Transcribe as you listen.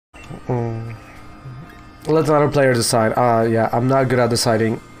Let another player decide. Yeah, I'm not good at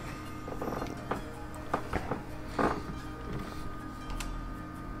deciding.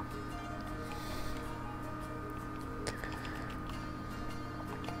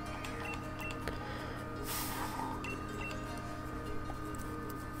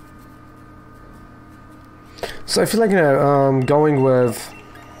 So I feel like, you know, going with...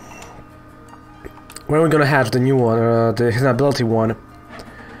 Where are we gonna have the new one, the hidden ability one?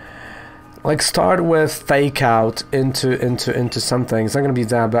 Like, start with fake out into something. It's not gonna be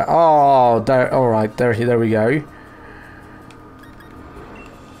that bad. Oh, there. All right, there we go.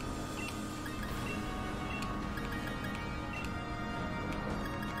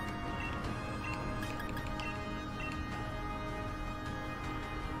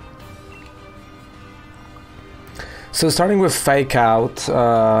 So starting with fake out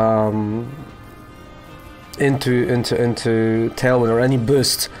into tailwind or any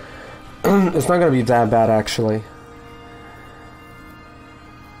boost, it's not gonna be that bad actually.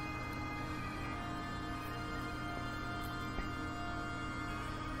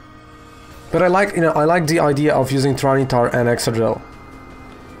 But I like, you know, I like the idea of using Trinitar and Exadrill.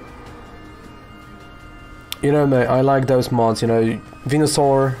 You know, mate, I like those mods. You know,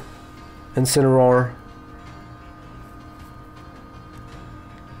 Venusaur, Incineroar.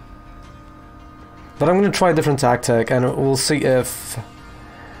 But I'm gonna try a different tactic, and we'll see if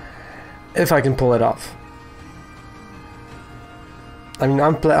I can pull it off. I mean,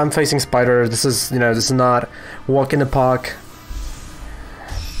 I'm facing Spider. This is, you know, this is not walk in the park.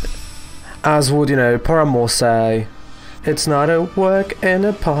 As would, you know, Paramore say, it's not a walk in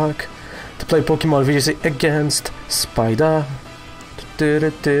the park to play Pokemon VGC against Spider.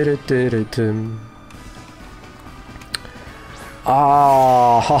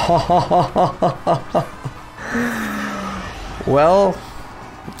 Ah, well,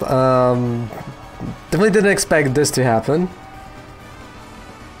 definitely didn't expect this to happen.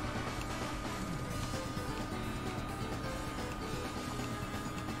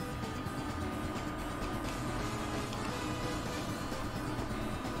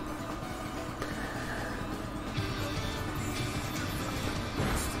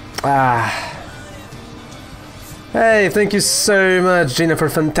 Hey, thank you so much, Gina, for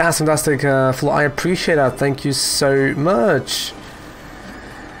fantastic flow. I appreciate that. Thank you so much.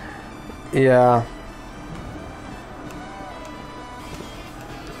 Yeah.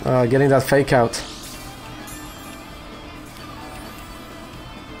 Getting that fake out.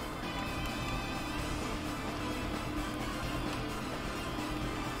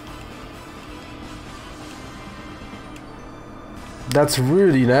 That's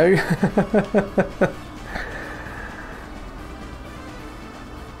rude, you know?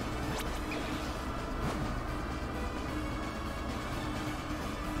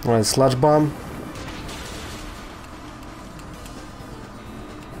 Alright, Sludge Bomb.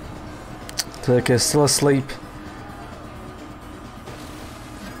 Click is still asleep.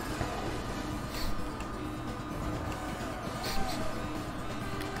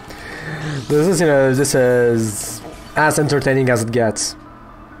 This is, you know, this is as entertaining as it gets.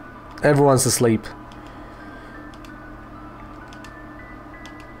 Everyone's asleep.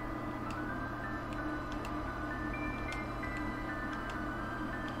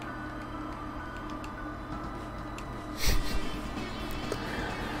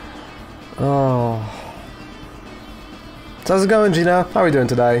 Oh. So how's it going, Gina? How are we doing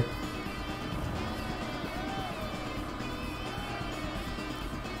today?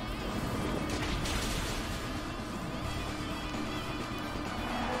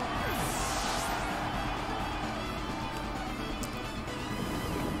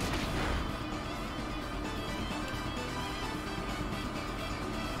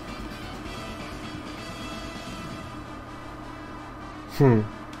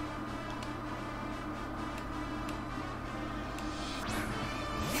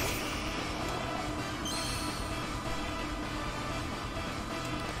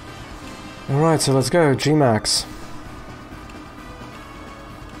 Alright, so let's go, G-Max.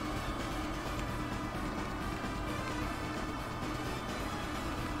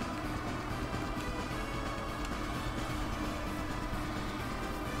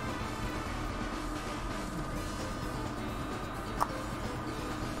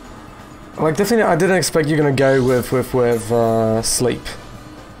 Like, definitely, I didn't expect you're gonna go with sleep.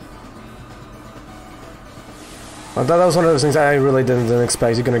 That was one of those things I really didn't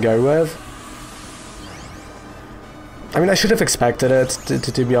expect you're gonna go with. I mean, I should have expected it,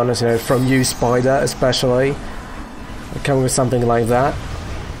 to be honest, you know, from you, Spider, especially. Coming with something like that.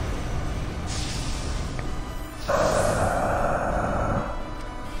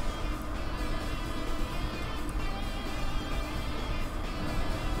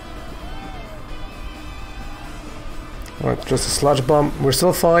 Alright, just a sludge bomb. We're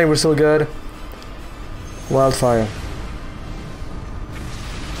still fine, we're still good. Wildfire.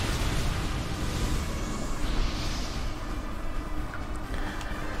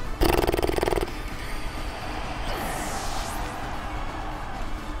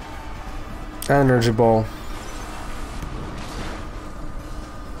 Energy ball.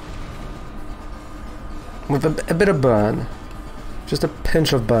 With a bit of burn. Just a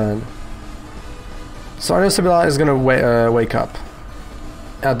pinch of burn. So I know Sibilla is gonna wake up.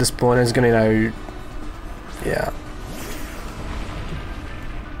 At this point, it's gonna, you know... Yeah.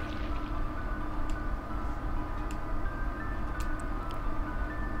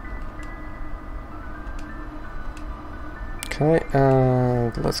 Okay,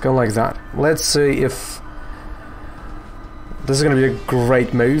 let's go like that. Let's see if this is gonna be a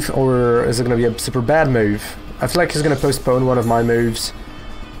great move, or is it gonna be a super bad move? I feel like he's gonna postpone one of my moves.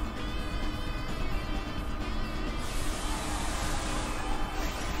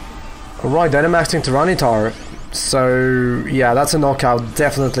 Alright, Dynamaxing Tyranitar. So yeah, that's a knockout,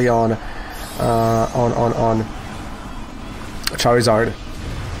 definitely on Charizard.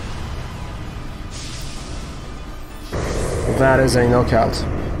 That is a knockout.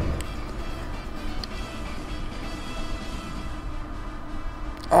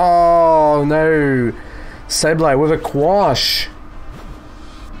 Oh no! Sableye with a quash!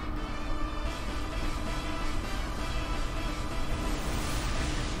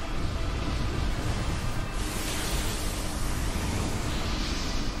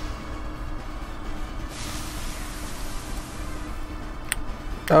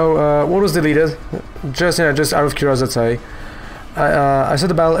 Oh, what was deleted? Just, you know, just out of curiosity. I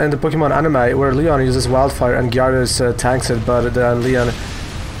said about in the Pokemon anime where Leon uses Wildfire and Gyarados tanks it, but then Leon...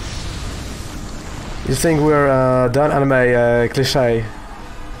 You think we're done anime cliche?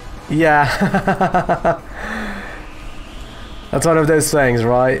 Yeah. That's one of those things,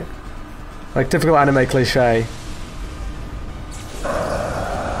 right? Like typical anime cliche.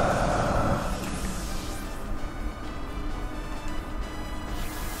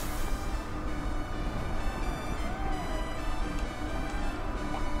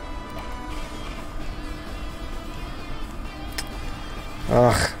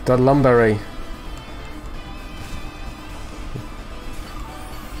 Ugh, that Lumberry.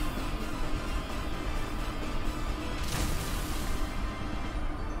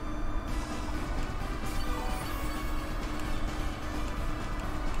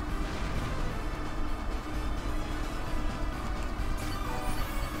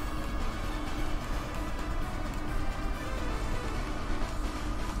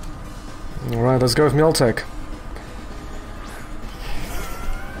 Alright, let's go with Miltech.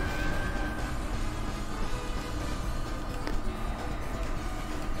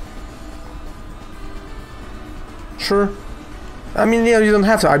 Sure. I mean, yeah, you don't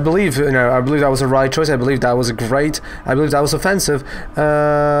have to. I believe, you know, I believe that was the right choice. I believe that was great. I believe that was offensive.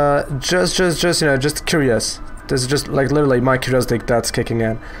 Just, you know, just curious. This is just like literally my curiosity that's kicking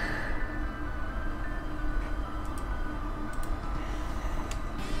in.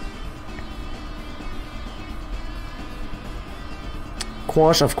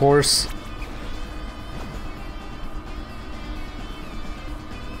 Quash, of course.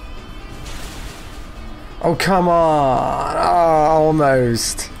 Oh, come on! Oh,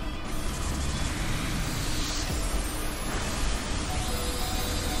 almost.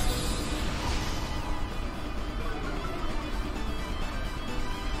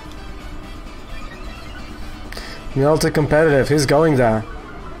 Miltech competitive, he's going there.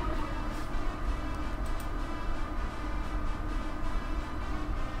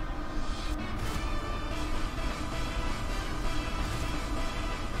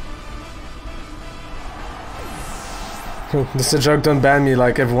 This is a joke, don't ban me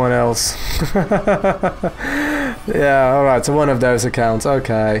like everyone else. Yeah, alright, so one of those accounts,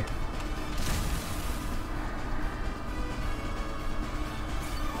 okay.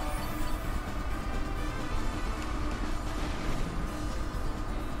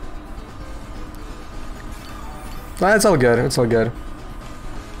 Nah, it's all good, it's all good.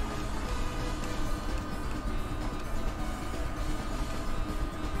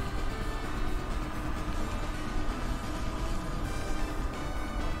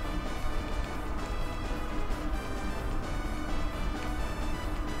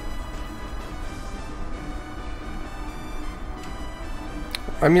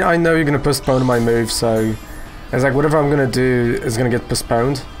 I mean, I know you're gonna postpone my move, so it's like whatever I'm gonna do is gonna get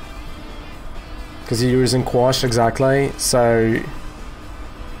postponed. Because you're using Quash, exactly, so...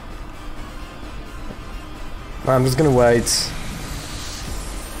 I'm just gonna wait.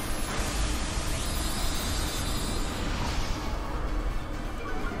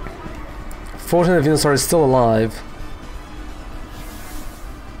 Fortunately, Venusaur is still alive.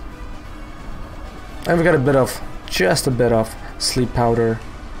 And we got a bit of, just a bit of sleep powder.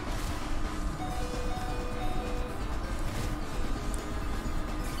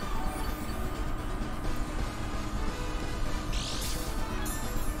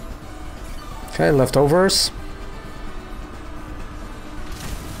 Okay, leftovers.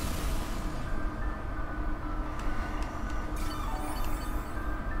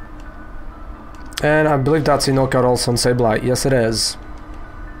 And I believe that's a knockout also on Sableye. Yes, it is.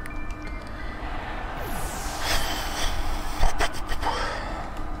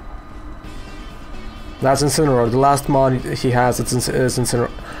 That's Incineroar. The last mod he has is Incineroar.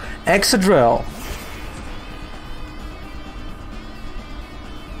 Excadrill.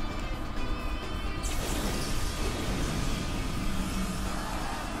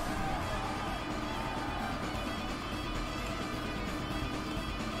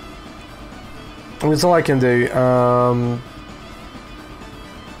 That's all I can do.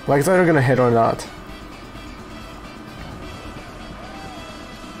 Like, it's either gonna hit or not.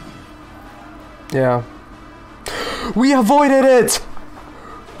 Yeah. We avoided it!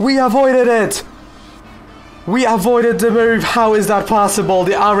 We avoided it! We avoided the move. How is that possible?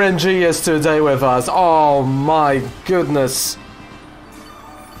 The RNG is today with us. Oh my goodness.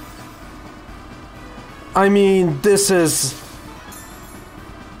 I mean, this is...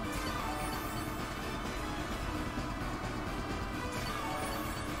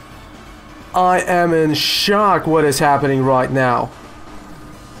 I am in shock what is happening right now.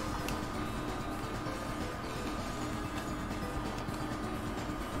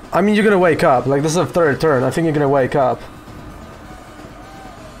 I mean, you're gonna wake up. Like, this is a third turn. I think you're gonna wake up.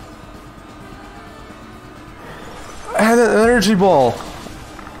 And an energy ball.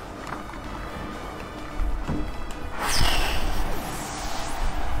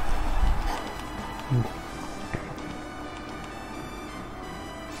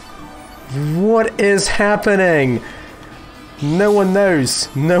 What is happening? No one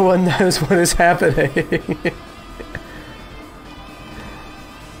knows. No one knows what is happening.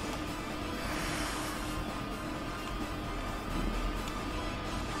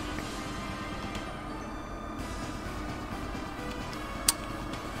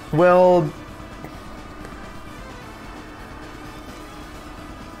 Well...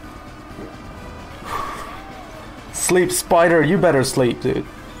 Sleep, Spider. You better sleep, dude.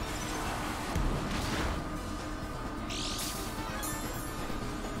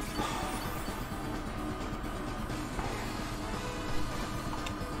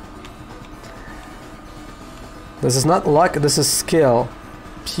 This is not luck, this is skill.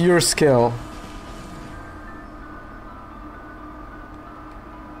 Pure skill.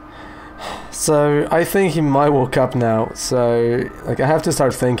 So, I think he might wake up now, so... Like, I have to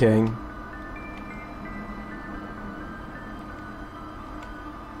start thinking.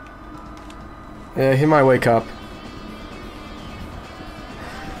 Yeah, he might wake up.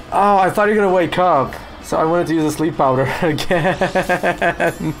 Oh, I thought you were gonna wake up. So I wanted to use a sleep powder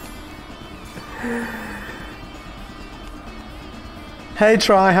again. Hey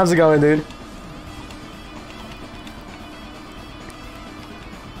Try, how's it going, dude?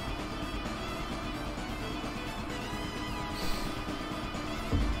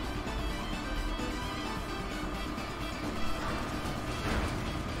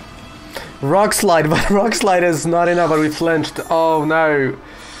 Rock Slide, but Rock Slide is not enough, but we flinched. Oh no.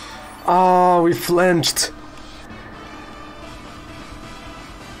 Oh, we flinched.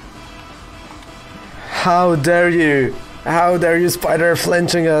 How dare you? How dare you, Spider,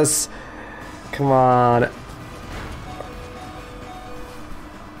 flinching us? Come on.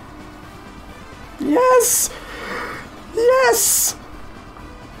 Yes! Yes!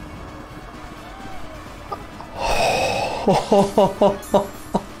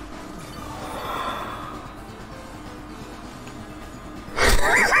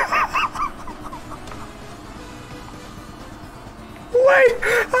 Wait!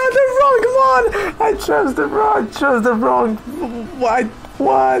 The wrong one! I chose the wrong...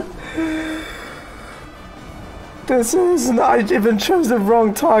 What? This is not... I even chose the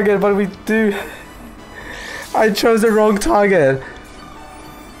wrong target, but we do... I chose the wrong target.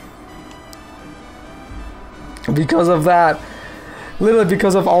 Because of that. Literally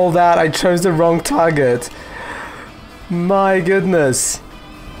because of all that, I chose the wrong target. My goodness.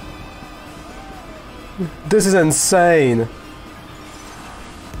 This is insane.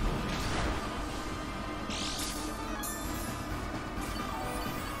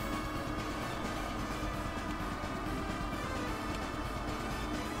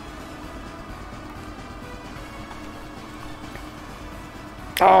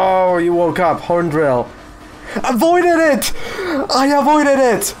 Oh, you woke up. Horn drill. Avoided it! I avoided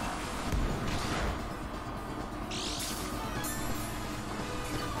it!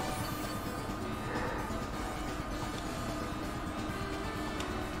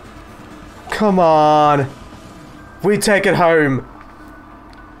 Come on. We take it home.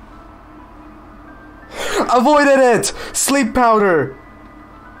 Avoided it! Sleep powder!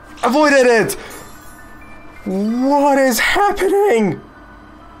 Avoided it! What is happening?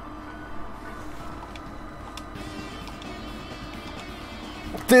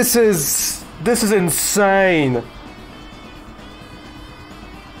 This is insane.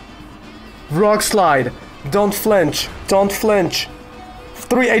 Rock slide. Don't flinch. Don't flinch.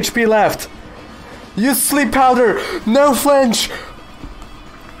 3 HP left. Use sleep powder. No flinch.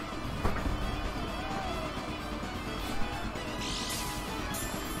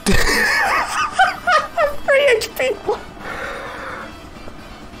 3 HP.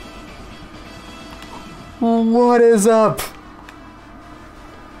 What is up?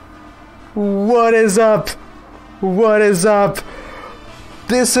 What is up? What is up?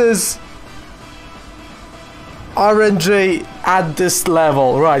 This is RNG at this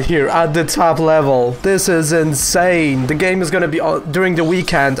level, right here, at the top level. This is insane. The game is gonna be during the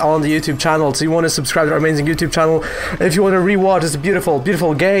weekend on the YouTube channel, so you want to subscribe to our amazing YouTube channel if you want to rewatch this beautiful,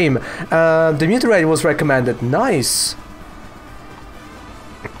 beautiful game. The Muterate was recommended. Nice.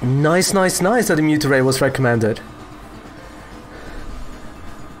 Nice, nice, nice that the Muterate was recommended.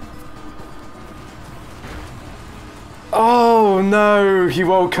 Oh no, he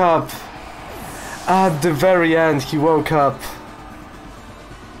woke up. At the very end, he woke up.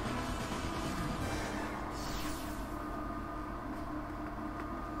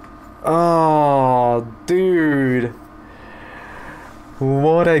 Oh, dude.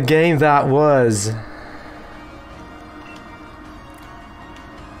 What a game that was.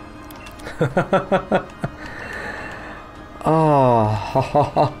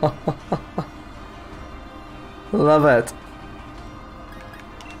 Oh. Love it.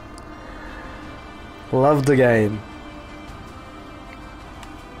 Love the game.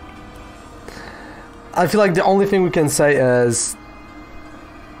 I feel like the only thing we can say is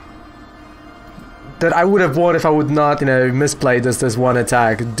that I would have won if I would not, you know, misplay this one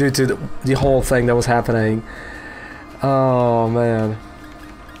attack due to the whole thing that was happening. Oh man.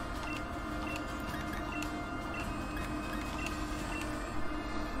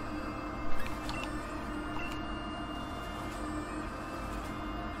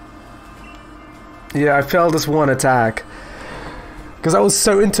 Yeah, I failed this one attack because I was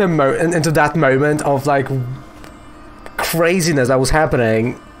so into that moment of like craziness that was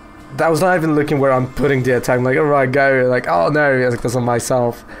happening that I was not even looking where I'm putting the attack. I'm like, alright, go. Like, oh no, I was like, this on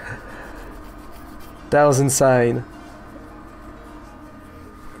myself. That was insane.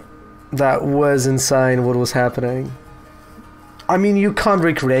 That was insane what was happening. I mean, you can't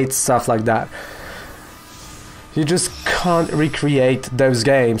recreate stuff like that. You just can't recreate those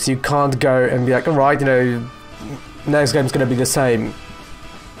games. You can't go and be like, alright, you know, next game's gonna be the same.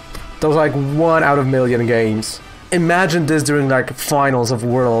 Those are like 1 out of a million games. Imagine this during like finals of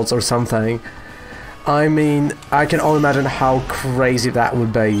Worlds or something. I mean, I can only imagine how crazy that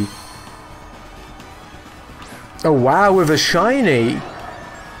would be. Oh wow, with a shiny!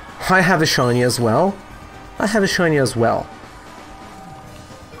 I have a shiny as well. I have a shiny as well.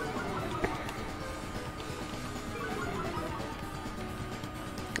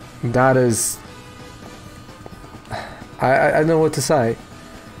 That is... I don't know what to say.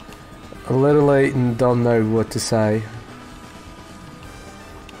 I literally don't know what to say.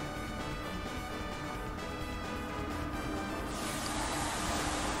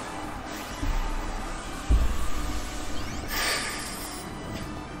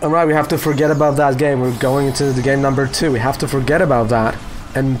 Alright, we have to forget about that game. We're going into the game number 2. We have to forget about that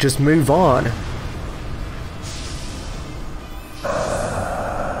and just move on.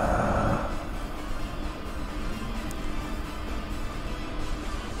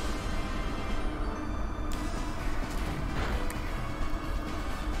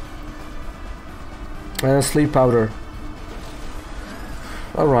 And sleep powder.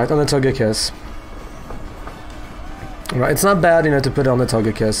 Alright, on the Togekiss. Alright, it's not bad, you know, to put it on the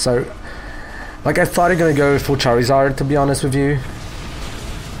Togekiss, so... Like, I thought I'm gonna go for Charizard, to be honest with you.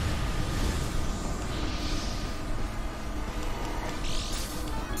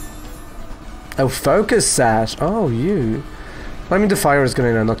 Oh, Focus Sash! Oh, you... I mean, the fire is gonna,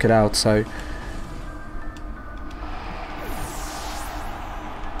 you know, knock it out, so...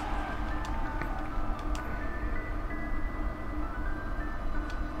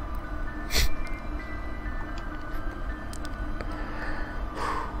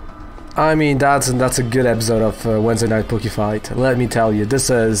 I mean, that's a good episode of Wednesday Night Poke Fight. Let me tell you, this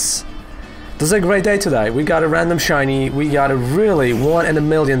is a great day today. We got a random shiny, we got a really 1 in a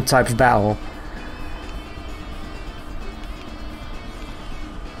million type of battle.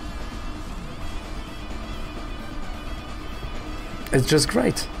 It's just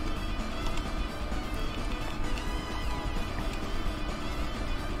great.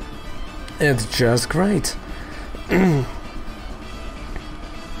 It's just great.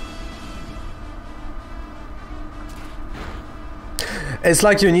 It's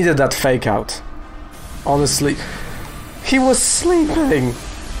like you needed that fake out. Honestly. He was sleeping.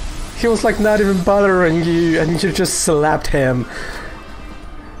 He was like not even bothering you and you just slapped him.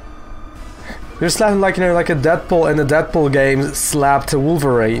 You're slapping like, you know, like a Deadpool in a Deadpool game slapped a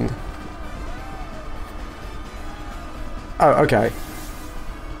Wolverine. Oh, okay.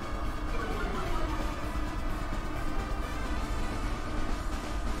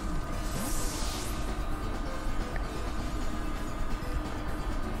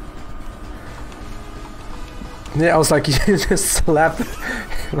 Yeah, I was like, you just slapped.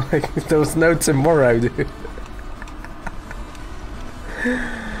 Like, there was no tomorrow, dude.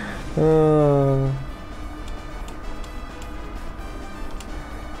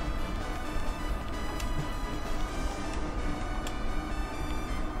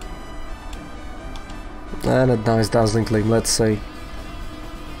 And a nice dazzling gleam, let's see.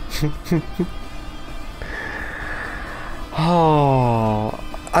 Oh,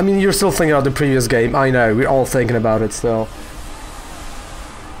 I mean, you're still thinking about the previous game. I know, we're all thinking about it still.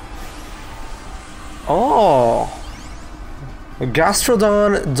 Oh, a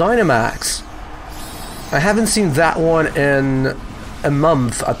Gastrodon Dynamax. I haven't seen that one in a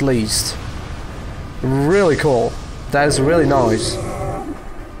month at least. Really cool. That is really nice.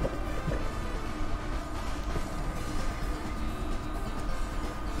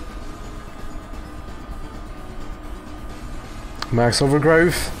 Max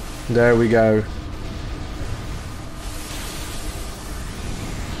Overgrowth. There we go.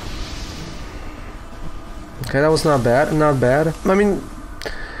 Okay, that was not bad, not bad. I mean,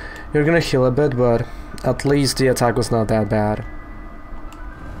 you're gonna heal a bit, but at least the attack was not that bad.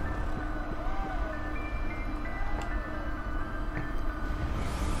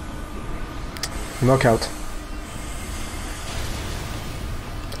 Knockout.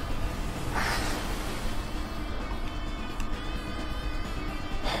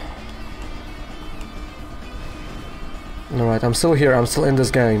 Alright, I'm still here, I'm still in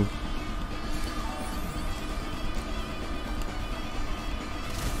this game.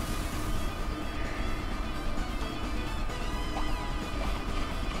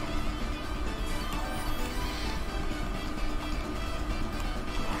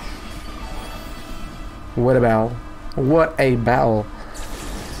 What a battle. What a battle.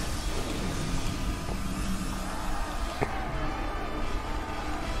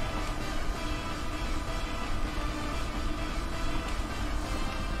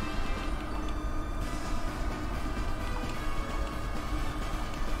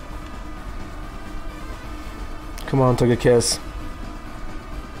 Come on, take a kiss.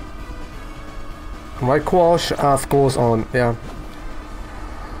 Right, Quash, of course, on, yeah.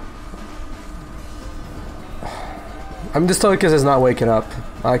 I mean, this Togekiss is not waking up.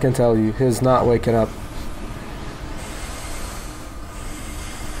 I can tell you, he's not waking up.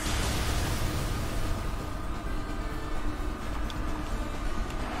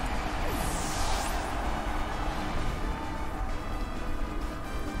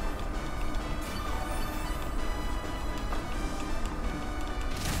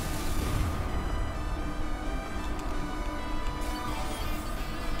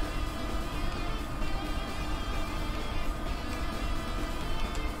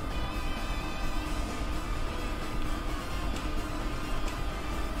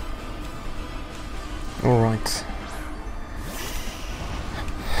 Alright.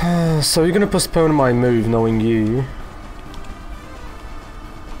 So you're gonna postpone my move, knowing you.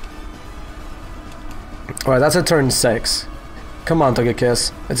 Alright, that's a turn 6. Come on,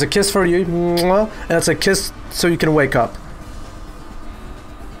 Togekiss. It's a kiss for you. And it's a kiss so you can wake up.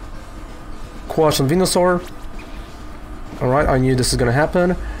 Quash and Venusaur. Alright, I knew this is gonna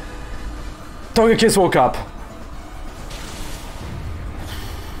happen. Togekiss woke up.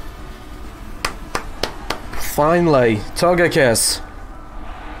 Finally, Togekiss.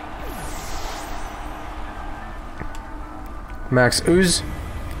 Max Ooze.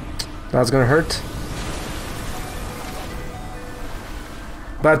 That's gonna hurt.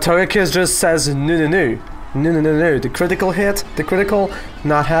 But Togekiss just says no no no. No no no no. The critical hit, the critical,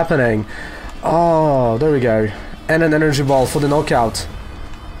 not happening. Oh, there we go. And an energy ball for the knockout.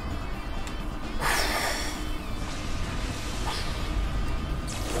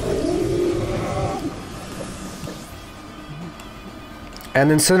 And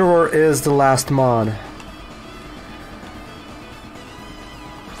Incineroar is the last mon.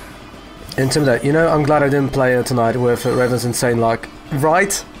 Intimidate. You know, I'm glad I didn't play it tonight with Raven's Insane Luck.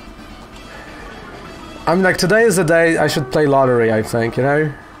 Right? I'm like, today is the day I should play lottery, I think, you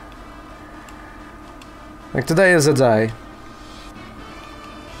know? Like, today is the day.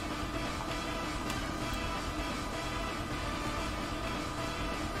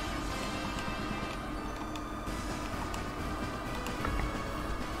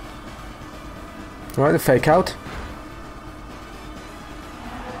 Right, the fake out.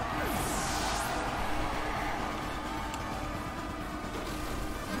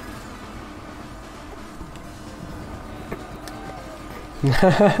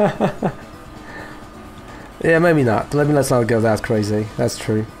 Yeah, maybe not. Let's not go that crazy. That's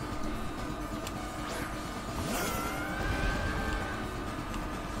true.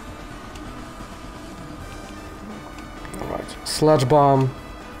 Alright. Sludge Bomb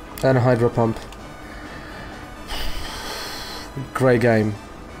and a Hydro Pump. Great game.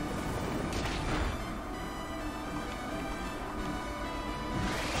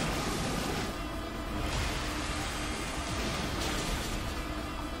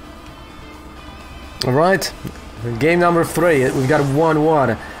 Alright, game number 3, we've got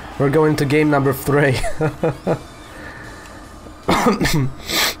 1-1. We're going to game number 3.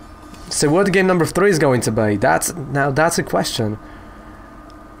 So what game number 3 is going to be? That's a question.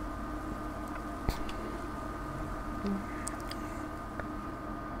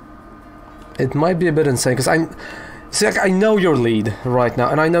 It might be a bit insane, because I know your lead right now,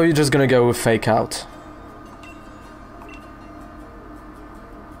 and I know you're just gonna go with fake out.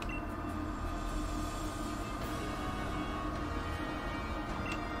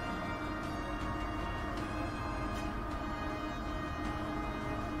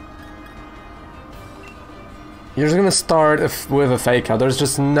 You're just gonna start with a fake out. There's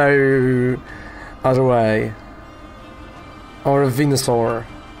just no other way. Or a Venusaur.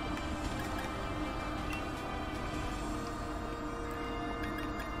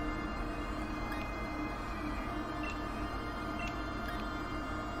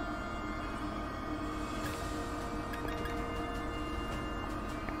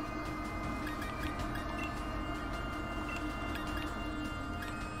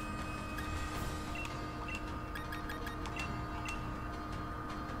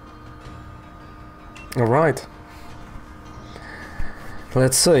 Alright.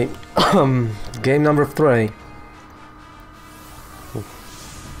 Let's see. Game number 3.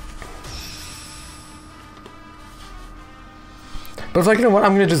 But like, you know what,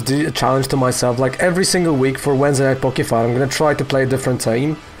 I'm gonna just do a challenge to myself. Like, every single week for Wednesday Night Pokefight, I'm gonna try to play a different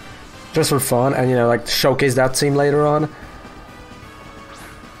team. Just for fun, and you know, like, showcase that team later on.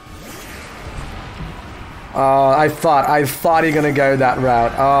 Oh, I thought you're gonna go that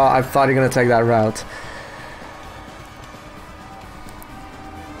route. Oh, I thought you're gonna take that route.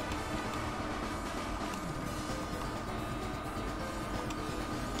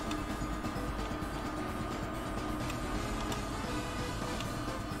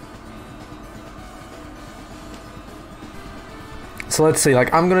 So let's see,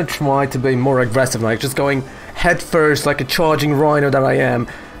 like, I'm gonna try to be more aggressive, like, just going head first like a charging rhino that I am.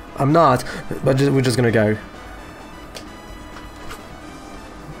 I'm not, but we're just gonna go.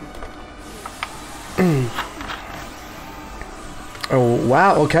 Oh,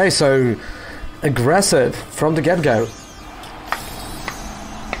 wow, okay, so aggressive from the get-go.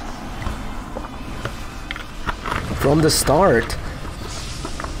 From the start.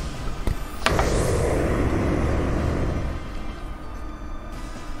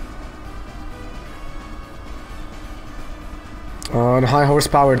 On high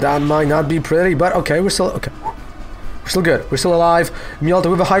horsepower, that might not be pretty, but okay, we're still okay. We're still good. We're still alive. Mjolnir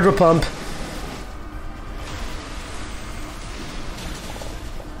with a hydro pump.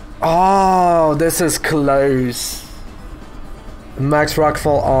 Oh, this is close. Max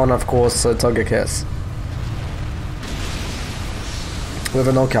Rockfall on, of course, Togekiss. With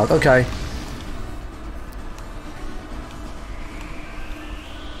a knockout. Okay.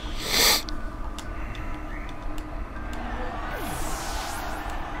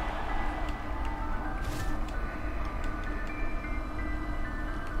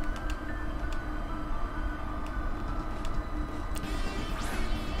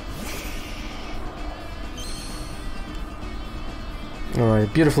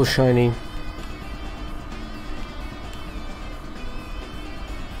 Alright, beautiful shiny.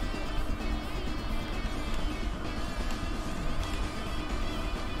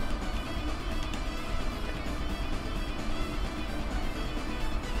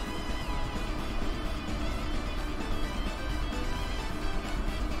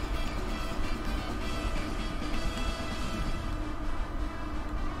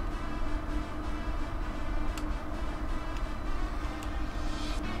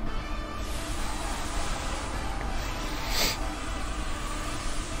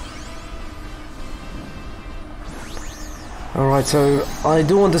 Alright, so I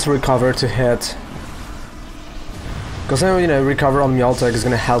do want this recover to hit. Because I know, you know, recover on Mjolnir is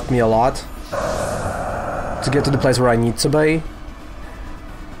going to help me a lot. To get to the place where I need to be.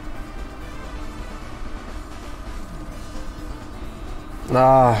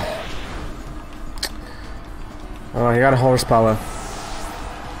 Ah. Oh, he got horsepower.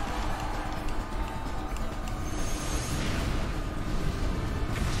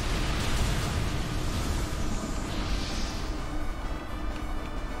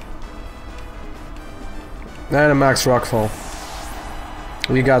 And a max rockfall.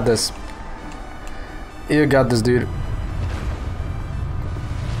 You got this. You got this, dude.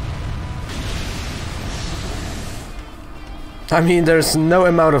 I mean, there's no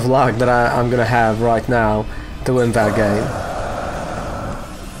amount of luck that I'm gonna have right now to win that game.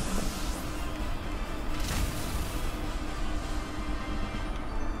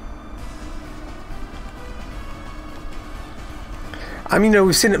 I mean, you know,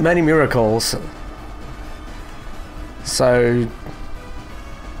 we've seen many miracles. So,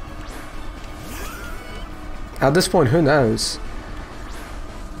 at this point, who knows?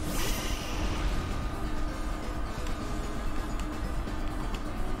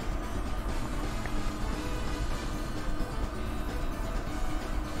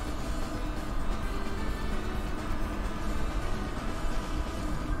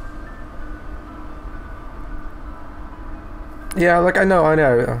 Yeah, like, I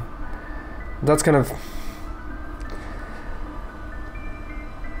know. That's kind of...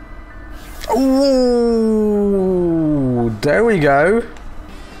 Ooh, there we go.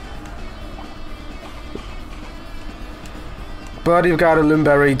 But you've got a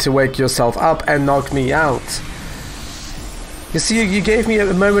Lumberry to wake yourself up and knock me out. You see, you gave me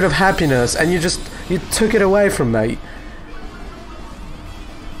a moment of happiness and you took it away from me.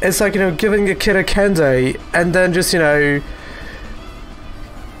 It's like, you know, giving a kid a candy and then just, you know...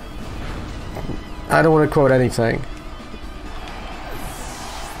 I don't want to quote anything.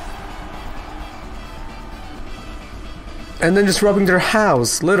 And then just robbing their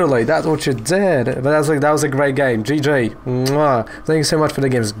house, literally, that's what you did. But that was a great game. GG. Mwah. Thank you so much for the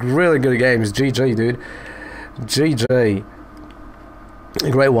games. Really good games. GG, dude. GG.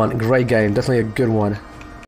 Great one. Great game. Definitely a good one.